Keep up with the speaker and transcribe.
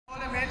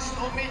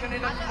um mich und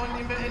in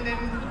den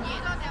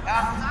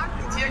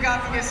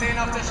Tiergarten gesehen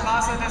auf der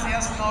Straße des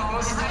 1.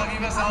 August oder wie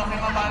wir es auch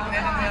immer bald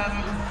nennen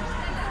werden.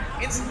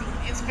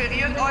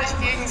 Inspiriert euch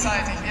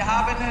gegenseitig. Wir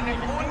haben eine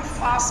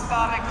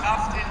unfassbare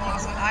Kraft in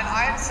uns und ein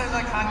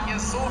Einzelner kann hier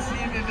so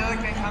viel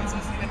bewirken, kann so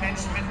viele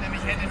Menschen mitnehmen.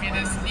 Ich hätte mir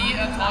das nie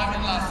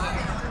erträumen lassen.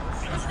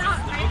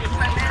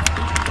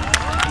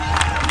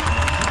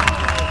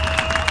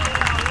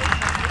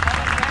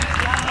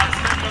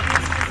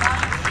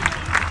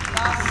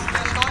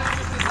 Der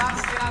stolzeste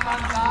Satz, den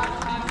man sagen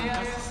kann,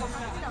 der ist: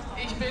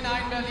 Ich bin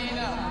ein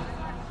Berliner.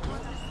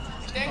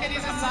 Ich denke,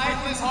 diese Zeit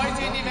ist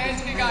heute in die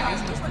Welt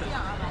gegangen.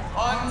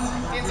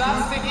 Und den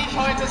Satz, den ich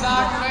heute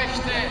sagen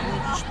möchte,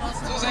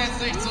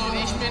 zusätzlich zu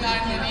Ich bin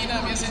ein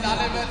Berliner, wir sind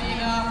alle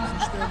Berliner,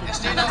 es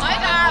steht auf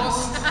meiner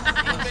Brust,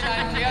 ich bin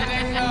ein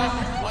Querdenker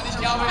und ich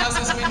glaube, das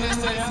ist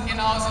mindestens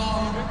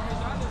genauso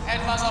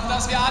etwas, auf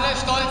das wir alle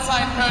stolz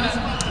sein können.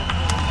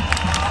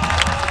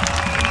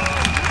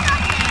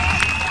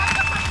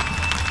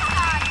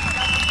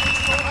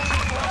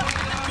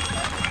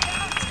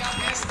 Es gab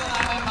gestern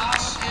einen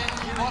Marsch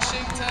in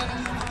Washington,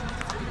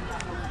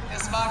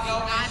 es war,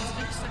 glaube ich,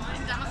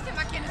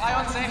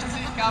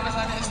 1963 gab es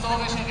eine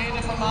historische Rede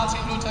von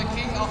Martin Luther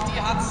King, auch die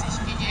hat sich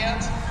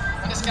gejährt.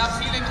 Und es gab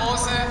viele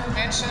große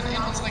Menschen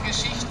in unserer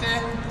Geschichte,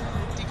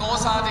 die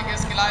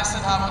Großartiges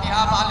geleistet haben. Und die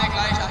haben alle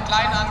gleich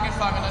klein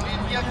angefangen. Und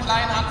wenn wir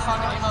klein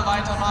anfangen und immer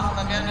weitermachen,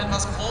 dann werden wir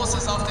etwas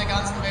Großes auf der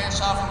ganzen Welt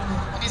schaffen.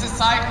 Und dieses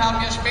Zeichen haben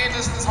wir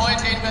spätestens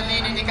heute in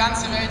Berlin in die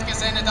ganze Welt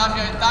gesendet.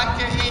 Dafür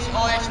danke ich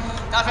euch.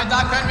 Dafür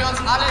können wir uns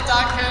alle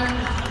danken.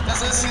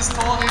 Das ist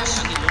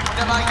historisch. Und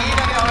da war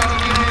jeder, der heute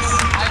hier ist,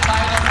 ein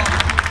Teil davon.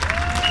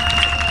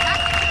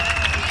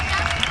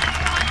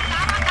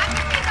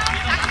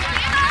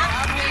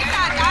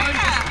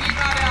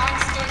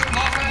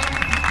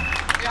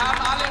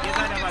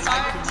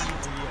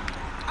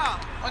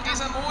 Und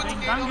dieser Mut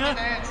geht um die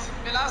Welt.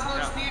 Wir lassen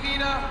uns nie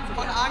wieder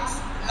von Angst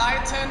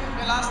leiten,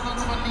 wir lassen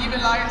uns von Liebe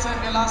leiten,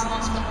 wir lassen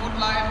uns von Mut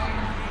leiten.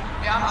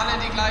 Wir haben alle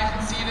die gleichen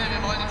Ziele,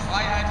 wir wollen in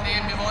Freiheit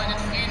leben, wir wollen in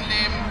Frieden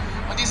leben.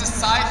 Und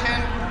dieses Zeichen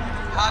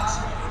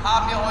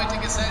haben wir heute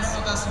gesetzt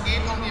und das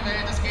geht um die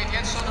Welt, es geht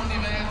jetzt schon um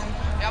die Welt.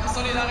 Wir haben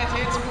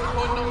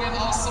Solidaritätsbekundungen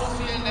aus so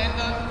vielen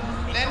Ländern,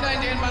 Länder,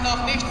 in denen man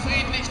auch nicht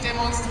friedlich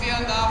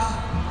demonstrieren darf.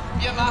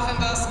 Wir machen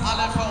das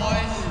alle für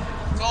euch.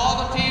 To all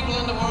the people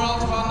in the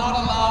world who are not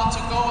allowed to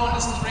go on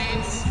the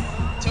streets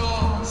to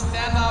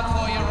stand up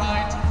for your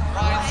rights,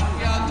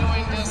 we are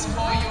doing this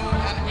for you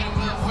and we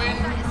will win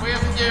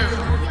with you.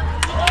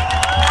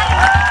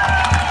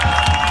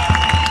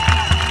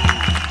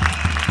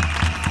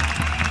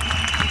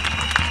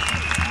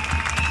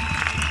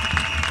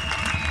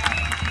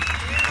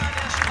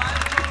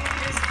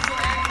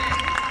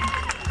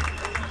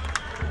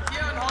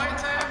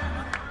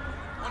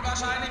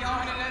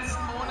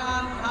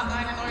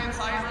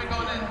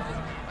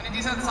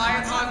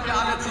 Zeit sollten wir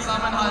alle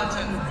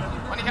zusammenhalten.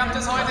 Und ich habe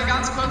das heute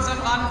ganz kurz am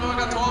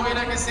Brandenburger Tor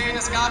wieder gesehen.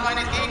 Es gab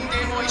eine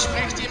Gegendemo, ich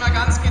spreche die immer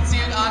ganz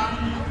gezielt an.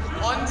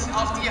 Und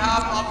auch die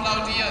haben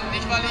applaudiert.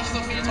 Nicht, weil ich so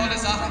viele tolle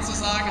Sachen zu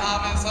sagen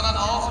habe, sondern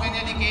auch, wenn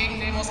ihr die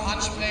Gegendemos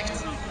ansprecht,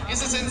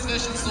 ist es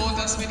inzwischen so,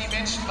 dass wir die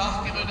Menschen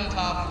wachgerüttelt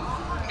haben.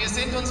 Und wir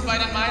sind uns bei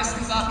den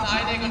meisten Sachen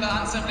einig und der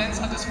Hans-Jörg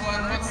Lenz hat es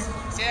vorher kurz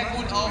sehr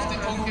gut auf den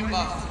Punkt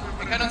gebracht.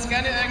 Wir können uns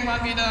gerne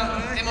irgendwann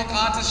wieder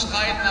demokratisch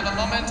streiten, aber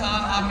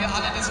momentan haben wir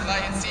alle das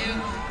gleiche Ziel.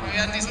 Wir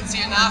werden diesem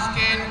Ziel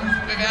nachgehen,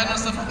 wir werden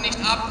uns davon nicht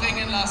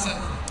abbringen lassen.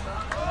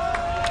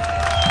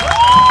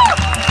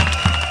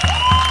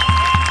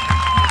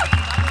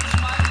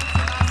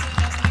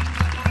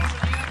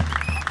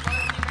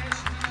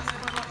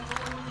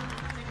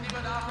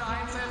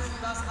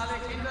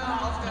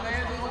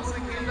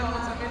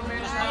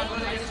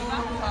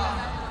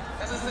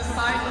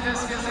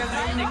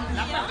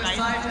 Das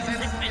Zeichen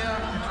setzen wir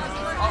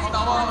auf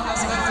Dauer und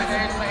das wird die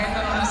Welt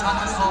verändern und das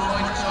hat es auch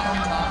heute schon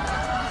getan.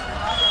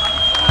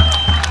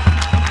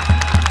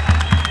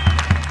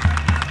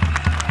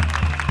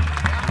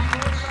 Wir haben die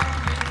Botschaft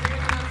in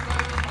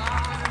 12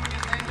 Sprachen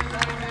gesendet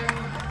heute.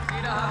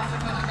 Jeder hat sie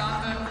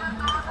verstanden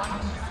und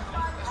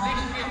das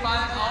Licht geht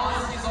bald aus,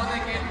 die Sonne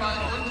geht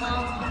bald unter.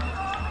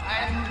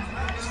 Ein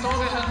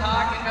historischer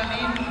Tag in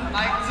Berlin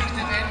neigt sich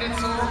dem Ende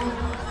zu.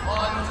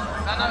 Und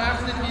dann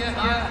eröffnen wir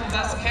hier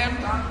das Camp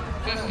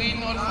für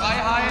Frieden und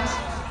Freiheit.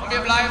 Und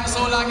wir bleiben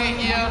so lange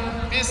hier,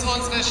 bis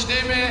unsere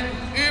Stimme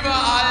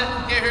überall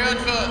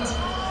gehört wird.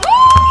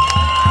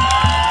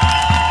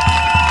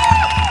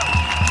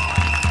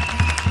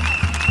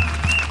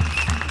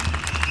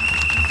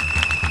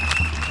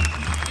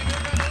 Die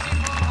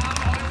Bürgeruniform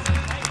haben heute,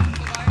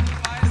 soweit ich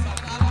weiß, an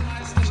den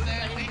allermeisten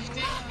Stellen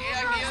richtig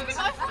reagiert.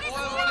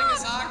 Vorher wurde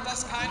gesagt,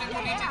 dass keine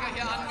Politiker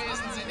hier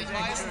anwesend sind. Ich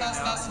weiß, dass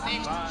das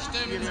nicht stimmt.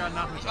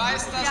 Ich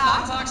weiß, dass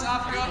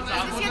Landtagsabgeordnete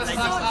und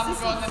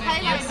Bundestagsabgeordnete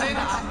hier sind.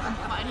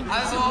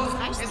 Also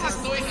es ist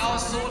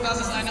durchaus so, dass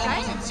es eine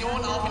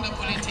Opposition auch in der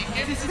Politik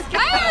gibt.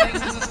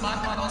 Allerdings ist es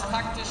manchmal aus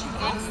taktischen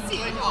Gründen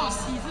durchaus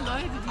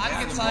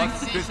angezeigt,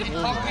 sich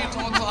inkognito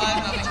zu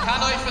halten. Aber ich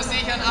kann euch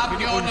versichern,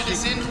 Abgeordnete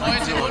sind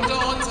heute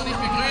unter uns und ich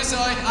begrüße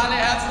euch alle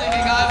herzlich,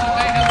 egal von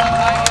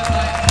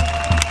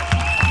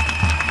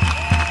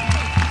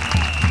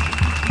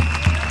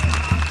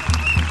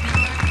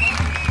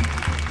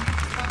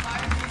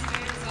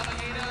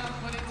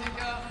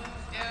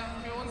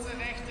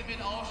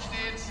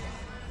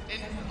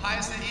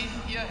heiße ich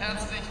hier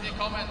herzlich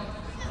willkommen.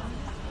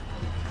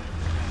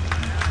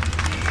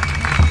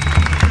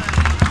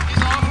 Wie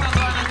so oft an so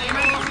einer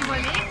Demo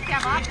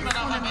spricht man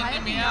auch am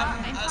Ende mehr,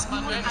 als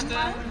man möchte.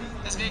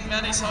 Deswegen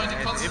werde ich es heute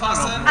kurz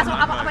fassen. Also,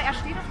 aber er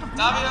steht auf der Bühne.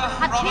 Da wir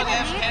Robert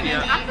F. Kennedy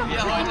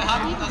hier heute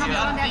hatten, also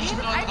wir hatten nicht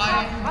nur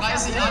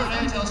 30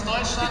 Anwälte aus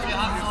Deutschland, wir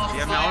hatten auch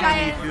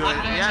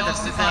Anwälte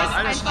aus den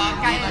Vereinigten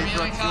Staaten in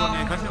Amerika.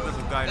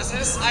 Das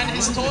ist eine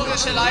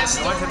historische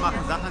Leistung.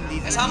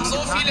 Es haben so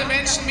viele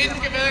Menschen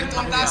mitgewirkt,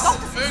 um das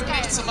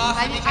möglich zu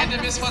machen. Ich hätte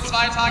bis vor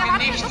 2 Tagen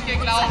nicht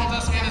geglaubt,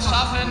 dass wir es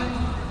schaffen.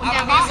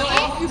 Aber wie so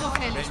oft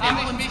habe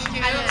ich mich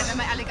geirrt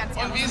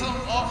und wie so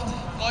oft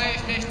freue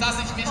ich mich, dass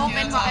ich mich geirrt habe.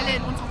 Wenn wir alle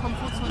in unserer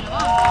Komfortzone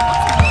waren.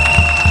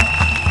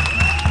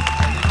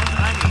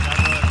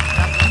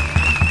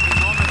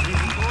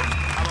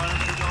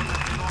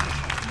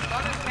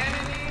 Robert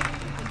Kennedy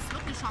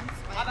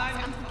hat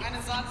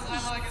einen Satz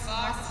einmal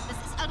gesagt, das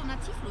ist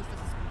alternativlos, das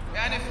ist gut.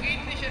 wer eine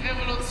friedliche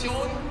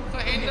Revolution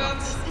verhindert,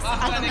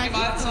 macht eine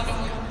gewaltsame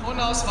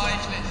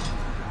unausweichlich.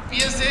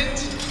 Wir sind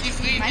die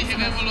friedliche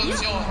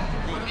Revolution.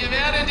 Wir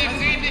werden die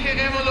friedliche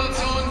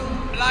Revolution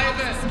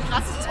bleiben.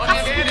 Und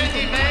wir werden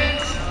die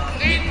Welt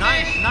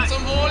friedlich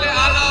zum Wohle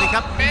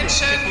aller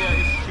Menschen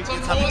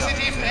zum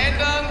Positiven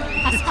ändern.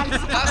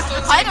 Lasst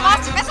uns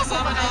gemeinsam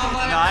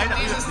zusammenarbeiten, um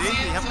dieses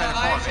Ziel zu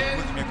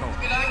erreichen. Ich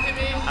bedanke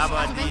mich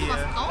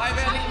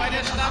freiwillig bei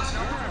der Stadt,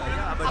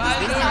 bei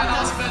allen Bürgern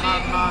aus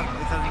Berlin,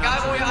 egal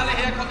wo ihr alle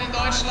herkommt in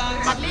Deutschland,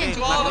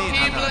 to all the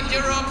people in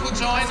Europe who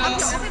join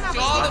us, to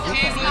all the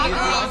people in the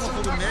world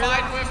who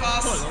fight with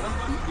us.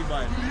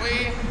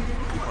 We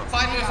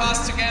fight with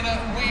us together.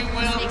 We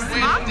will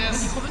win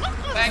this.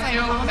 Thank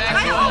you.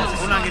 Thank you all.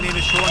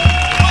 Unangenehme Stunde.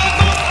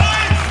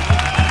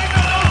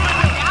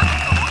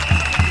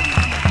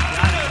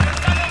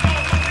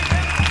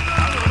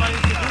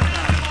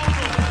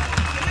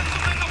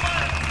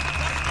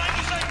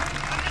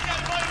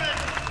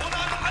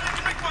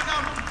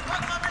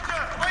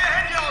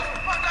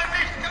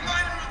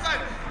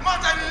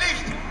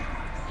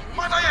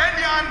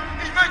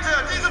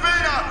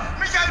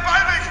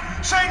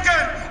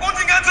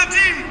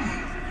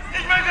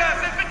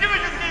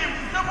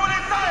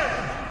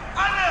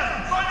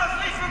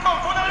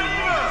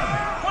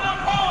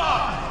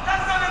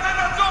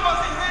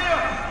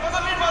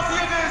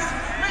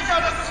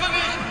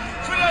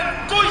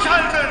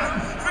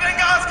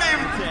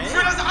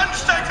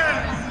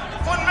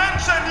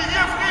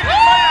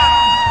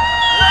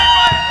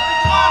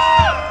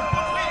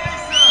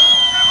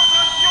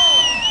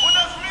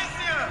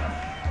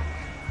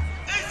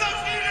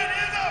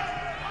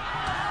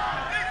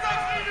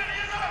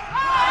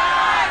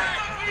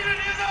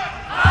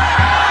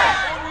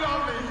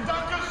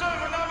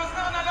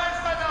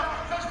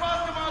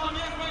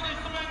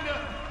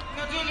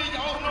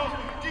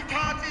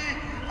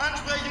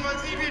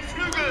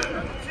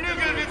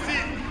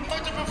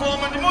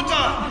 Die Mutter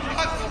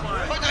hat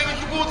heute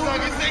eigentlich Geburtstag,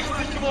 ist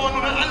 60 geworden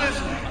und hat alles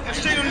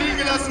stehen und liegen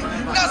gelassen.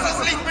 Lass das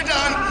Licht bitte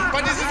an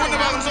bei diesem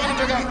wunderbaren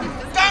Sonnenuntergang.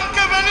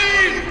 Danke,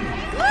 Berlin!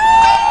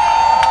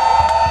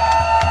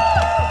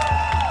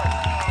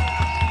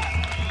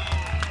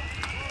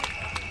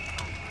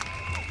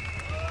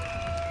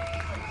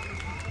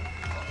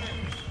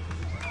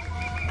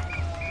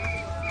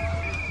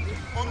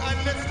 Und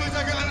einen letzten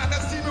Durchsage an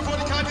das Team, bevor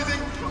die Karte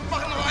singt. Wir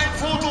machen noch ein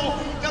Foto,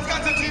 das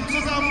ganze Team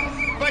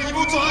zusammen, weil hier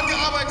wurde so hart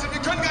gearbeitet.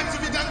 Wir können gar nicht so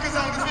viel Danke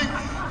sagen, deswegen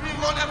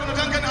wir wollen einfach nur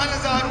Danke an alle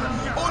sagen.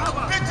 Und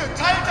bitte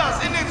teilt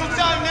das in den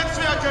sozialen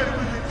Netzwerken,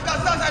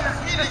 dass das ein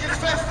friedliches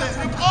Fest ist.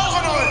 Wir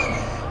brauchen euch.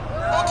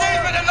 Okay,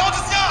 ich werde ein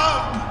lautes Ja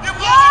haben. Wir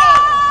brauchen euch.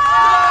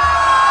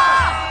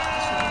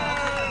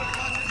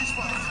 Viel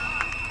Spaß.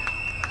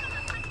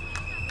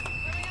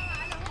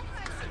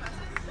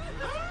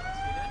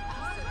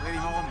 Dreh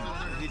dich mal um,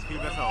 das sieht viel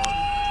besser aus.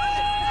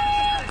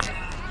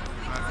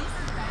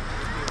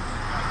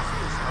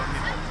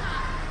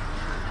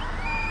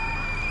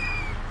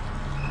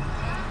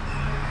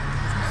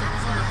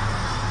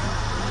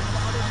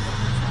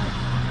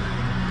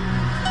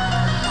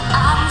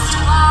 Abends